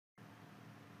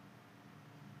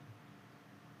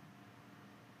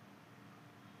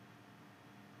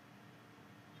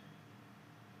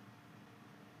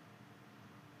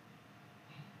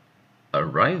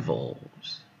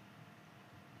arrivals,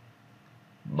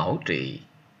 bảo trì,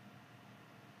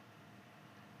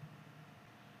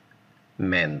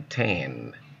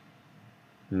 maintain,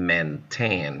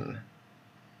 maintain,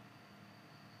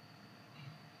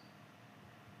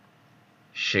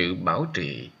 sự bảo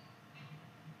trì,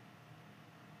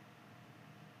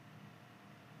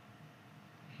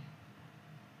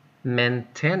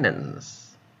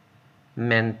 maintenance,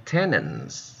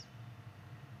 maintenance,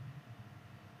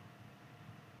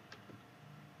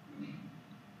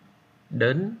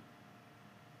 đến,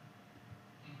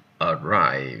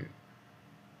 arrive,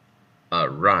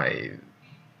 arrive,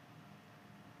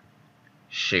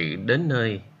 sự đến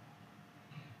nơi,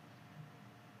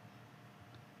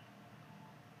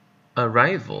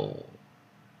 arrival,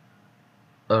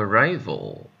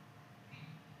 arrival,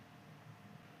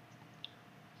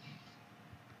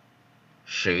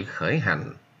 sự khởi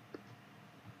hành,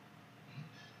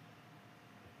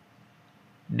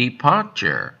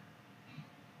 departure,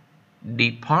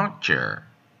 departure,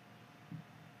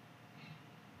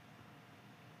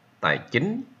 tài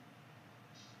chính,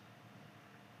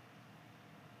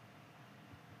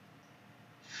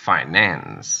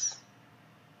 finance,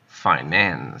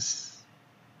 finance,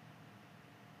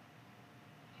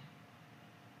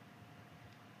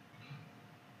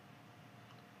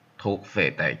 thuộc về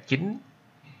tài chính,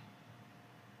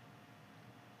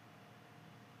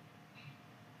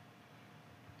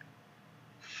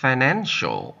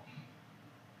 financial,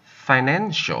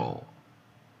 financial,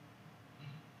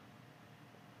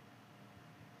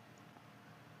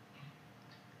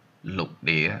 lục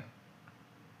địa,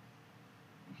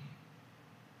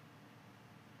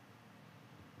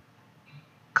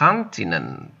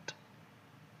 continent,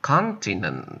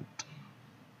 continent,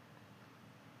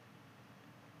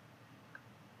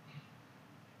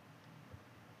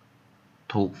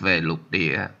 thuộc về lục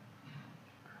địa,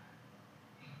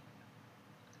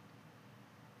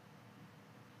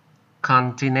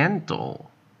 continental,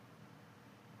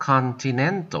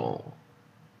 continental,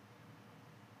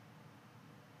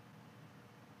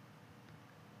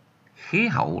 khí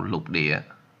hậu lục địa,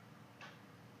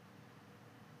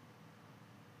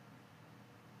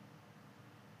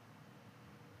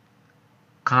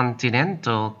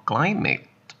 continental climate,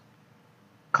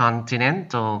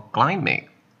 continental climate,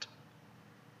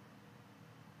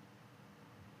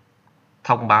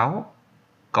 thông báo,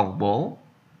 công bố,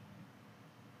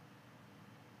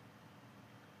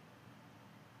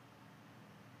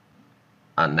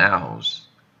 announce,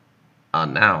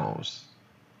 announce,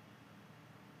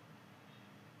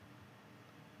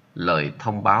 lời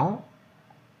thông báo,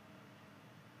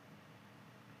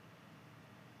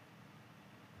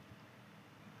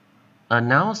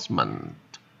 announcement,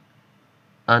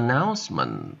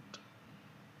 announcement,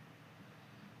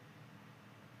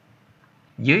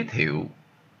 giới thiệu,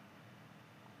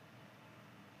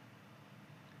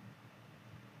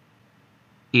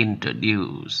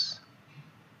 introduce,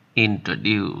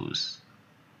 introduce,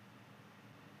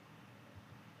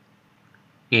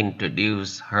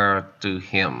 introduce her to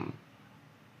him,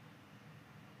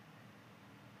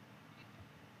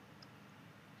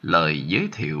 lời giới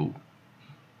thiệu,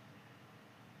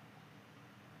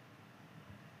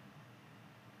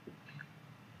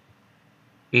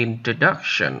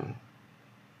 introduction,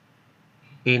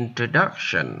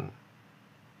 introduction,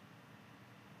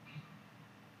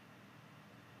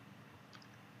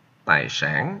 tài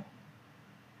sản,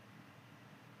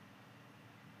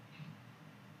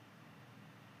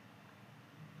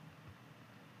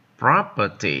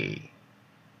 property,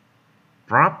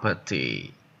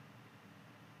 property,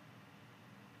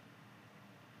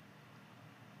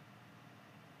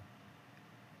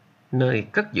 nơi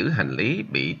cất giữ hành lý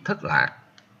bị thất lạc,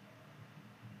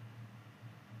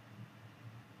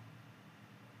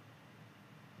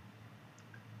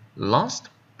 lost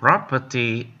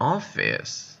property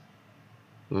office,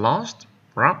 lost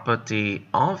property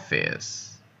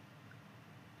office,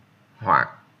 hoặc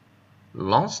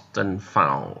lost and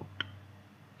found,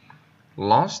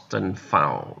 lost and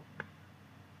found,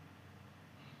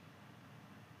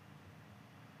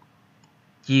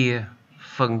 chia,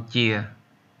 phân chia,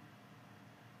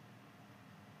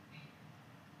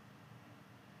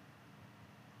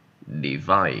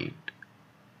 divide,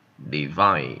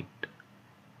 divide,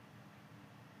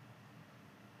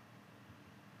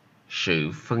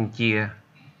 sự phân chia,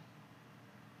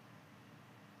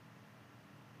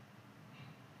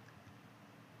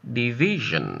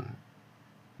 division,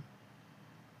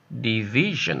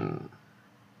 division,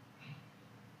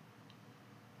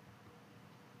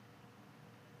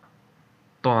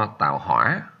 toa tàu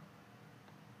hỏa,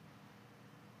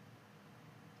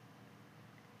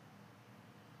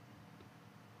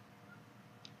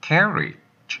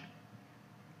 carriage,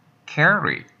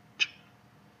 carriage.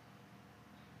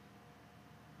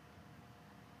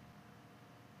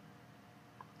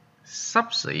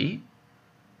 Xấp xỉ,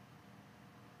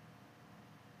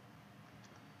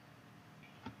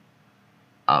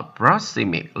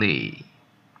 approximately,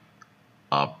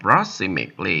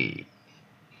 approximately.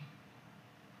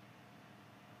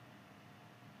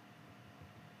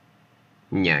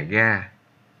 Nhà ga,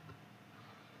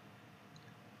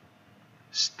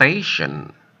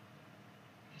 station,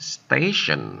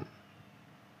 station.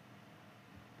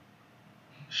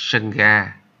 Sân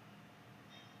ga,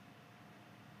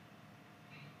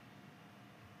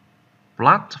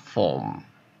 platform,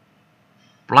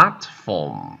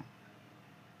 platform.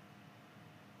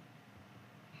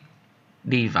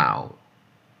 Đi vào,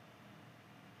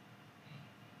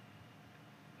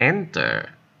 enter,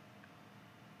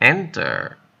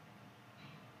 enter.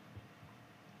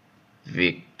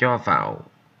 Việc cho vào,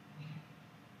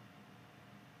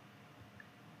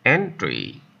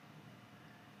 entry,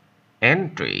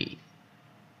 entry.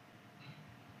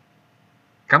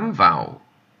 Cắm vào,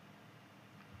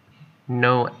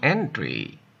 no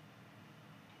entry,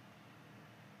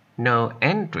 no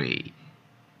entry.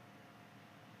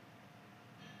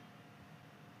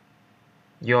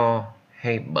 Do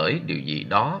hay bởi điều gì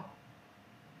đó,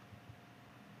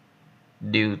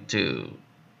 due to,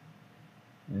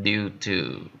 due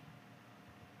to.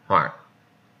 Hoặc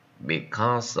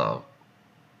because of.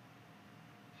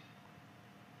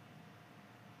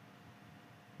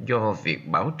 Do việc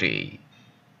bảo trì,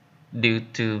 due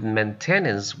to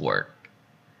maintenance work,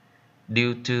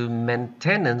 due to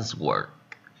maintenance work.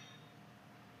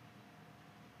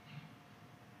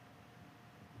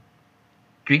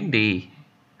 Chuyến đi,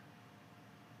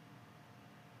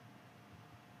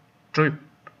 trip,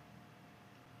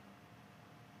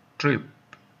 trip.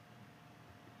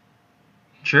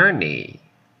 Journey,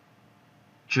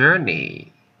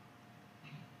 journey.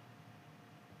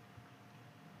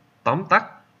 Tóm tắt,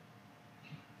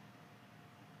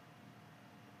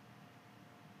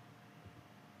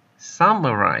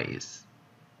 summarize,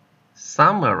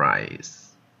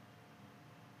 summarize.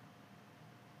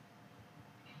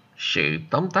 Sự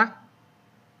tóm tắt,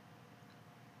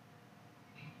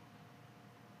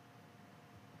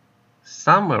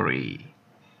 summary,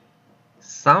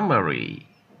 summary.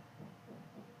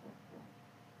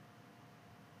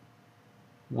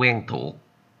 Quen thuộc,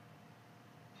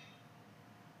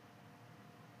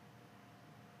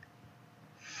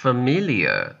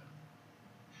 familiar,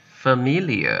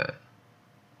 familiar.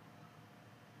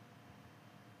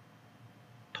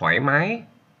 Thoải mái,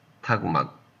 thân mật.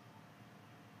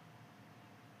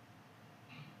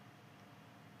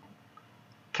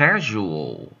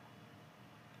 Casual,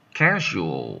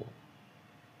 casual.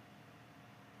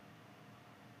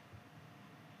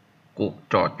 Cuộc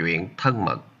trò chuyện thân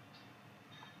mật,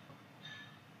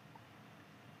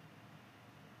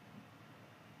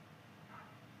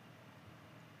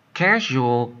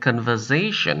 casual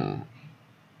conversation,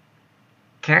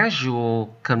 casual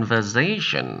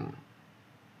conversation.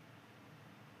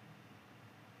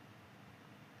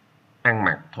 Ăn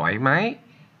mặc thoải mái,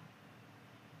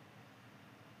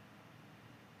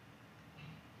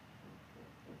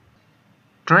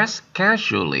 dress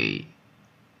casually,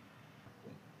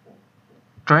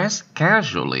 dress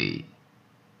casually.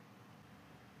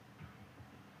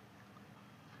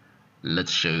 Lịch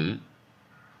sự,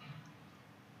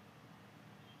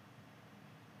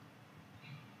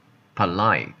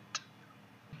 polite,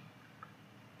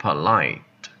 polite.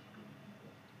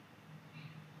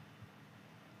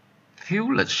 Thiếu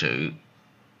lịch sự,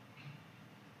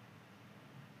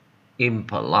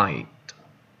 impolite,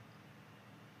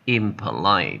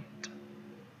 impolite.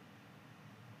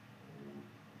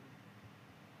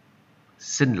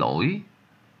 Xin lỗi,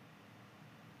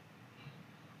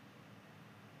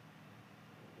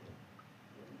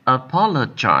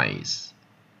 apologize,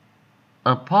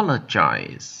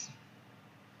 apologize.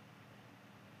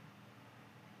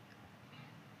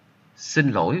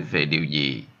 Xin lỗi về điều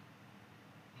gì,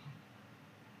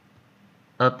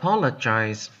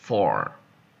 apologize for.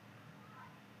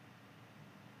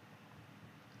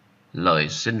 Lời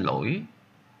xin lỗi,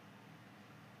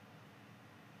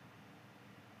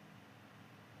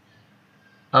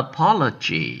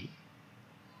 apology,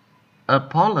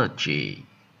 apology.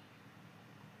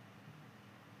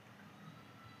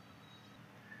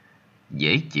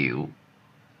 Dễ chịu,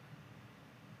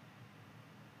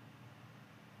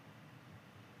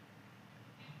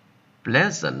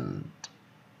 pleasant,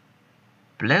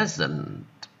 pleasant.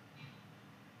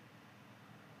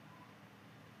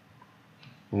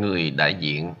 Người đại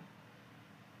diện,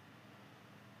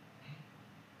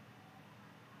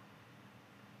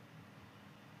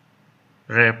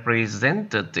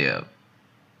 representative,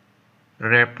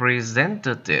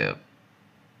 representative.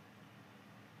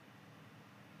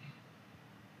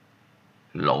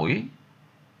 Lỗi,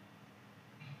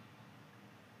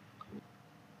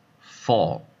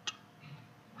 fault,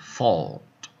 fault.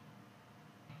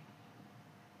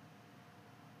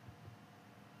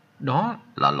 Đó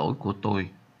là lỗi của tôi.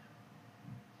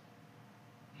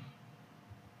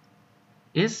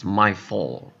 It's my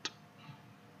fault.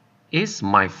 It's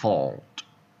my fault.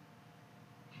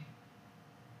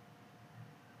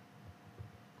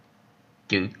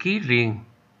 Chữ ký riêng.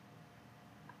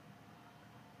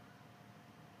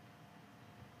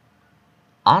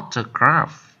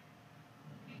 Autograph,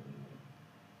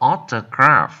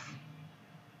 autograph.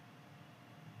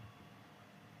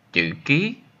 Chữ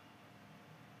ký.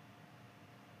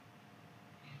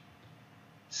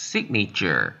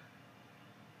 Signature,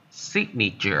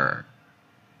 signature.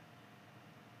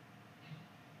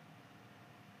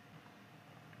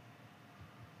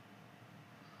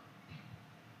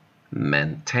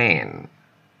 Maintain,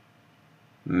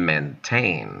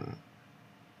 maintain.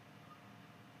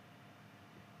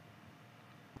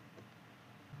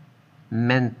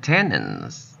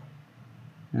 Maintenance,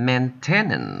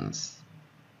 maintenance.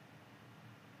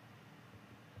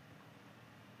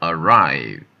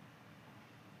 Arrive,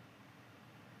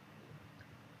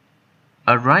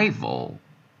 arrival,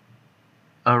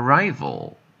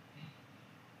 arrival.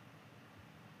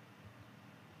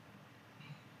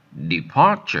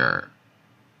 Departure,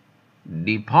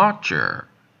 departure.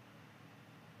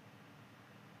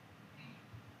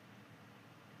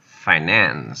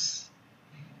 Finance,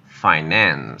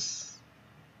 finance.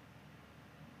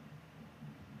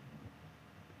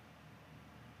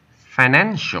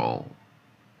 Financial,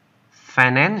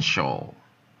 financial.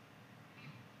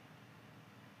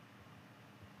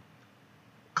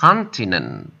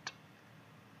 Continent,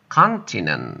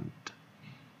 continent.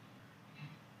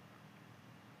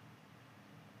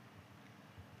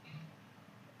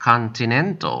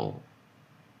 Continental,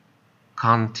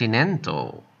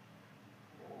 continental.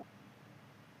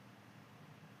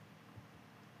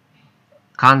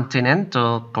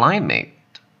 Continental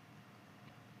climate,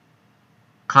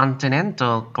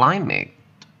 continental climate.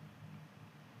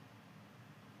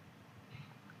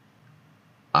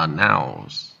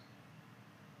 Announce,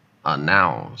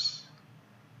 announce.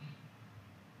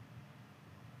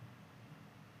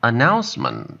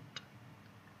 Announcement,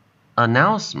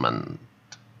 announcement.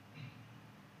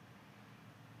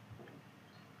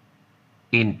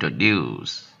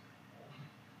 Introduce,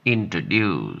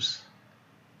 introduce.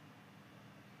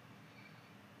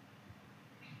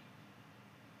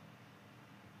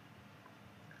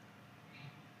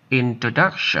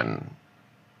 Introduction,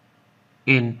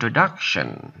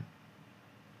 introduction.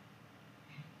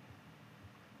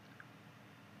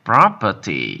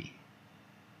 Property,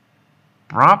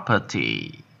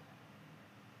 property.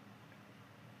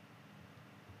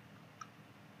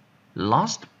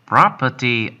 Lost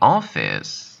property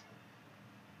office,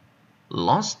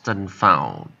 lost and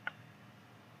found.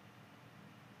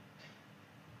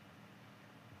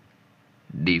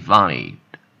 Divide,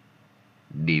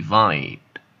 divide.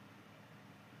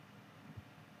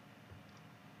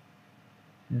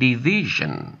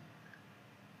 Division,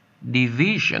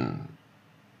 division.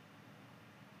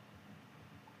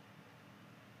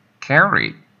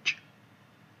 Carriage,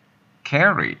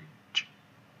 carriage.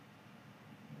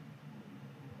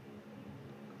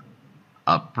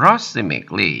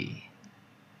 Approximately,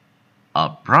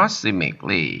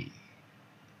 approximately.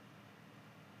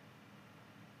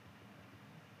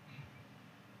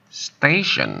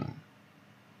 Station,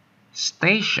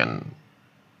 station.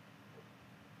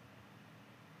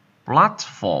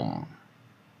 Platform,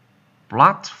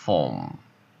 platform.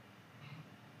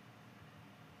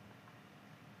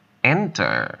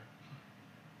 Enter,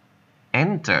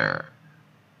 enter.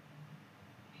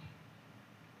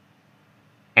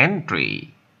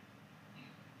 Entry,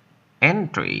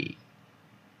 entry.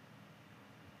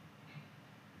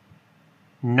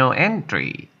 No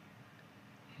entry,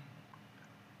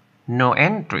 no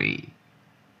entry.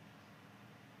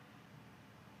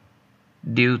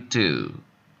 Due to,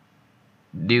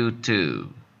 due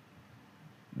to.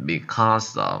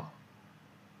 Because of.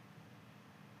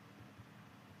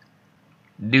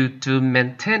 Due to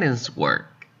maintenance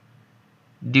work,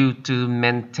 due to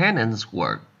maintenance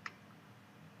work.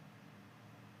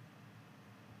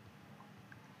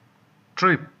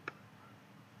 Trip,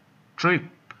 trip.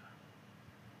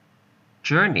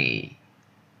 Journey.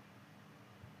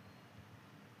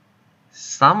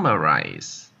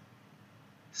 Summarize,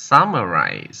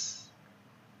 summarize.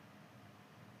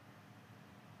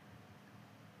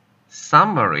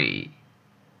 Summary,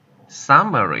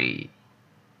 summary,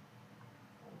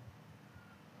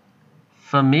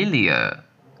 familiar,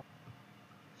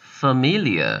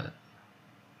 familiar,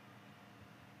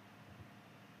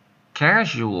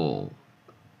 casual,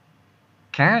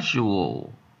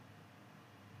 casual,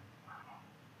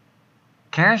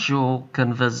 casual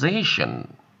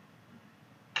conversation,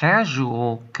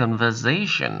 casual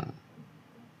conversation,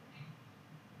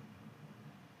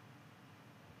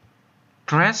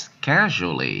 dress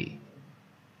casually,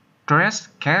 dress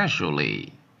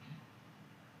casually,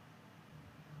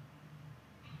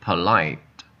 polite,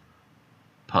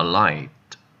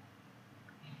 polite,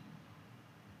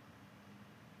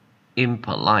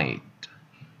 impolite,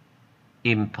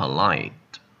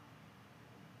 impolite,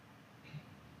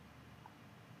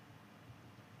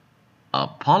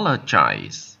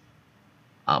 apologize,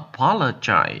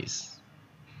 apologize,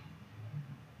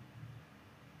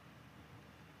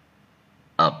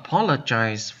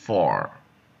 apologize for,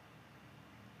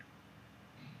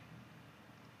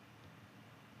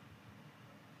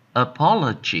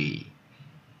 apology,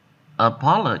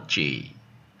 apology,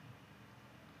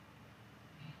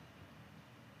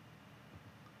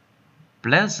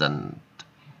 pleasant,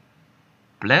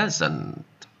 pleasant,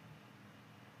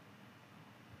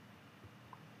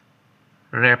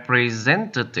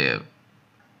 representative,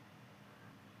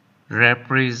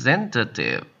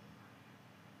 representative,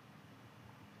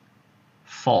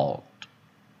 fault,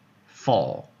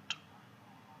 fault,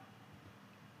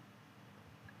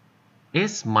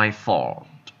 it's my fault,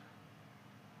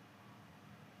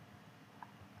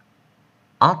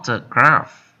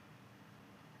 autograph,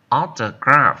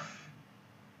 autograph,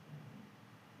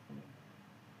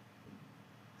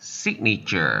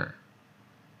 signature,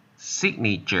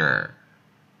 signature,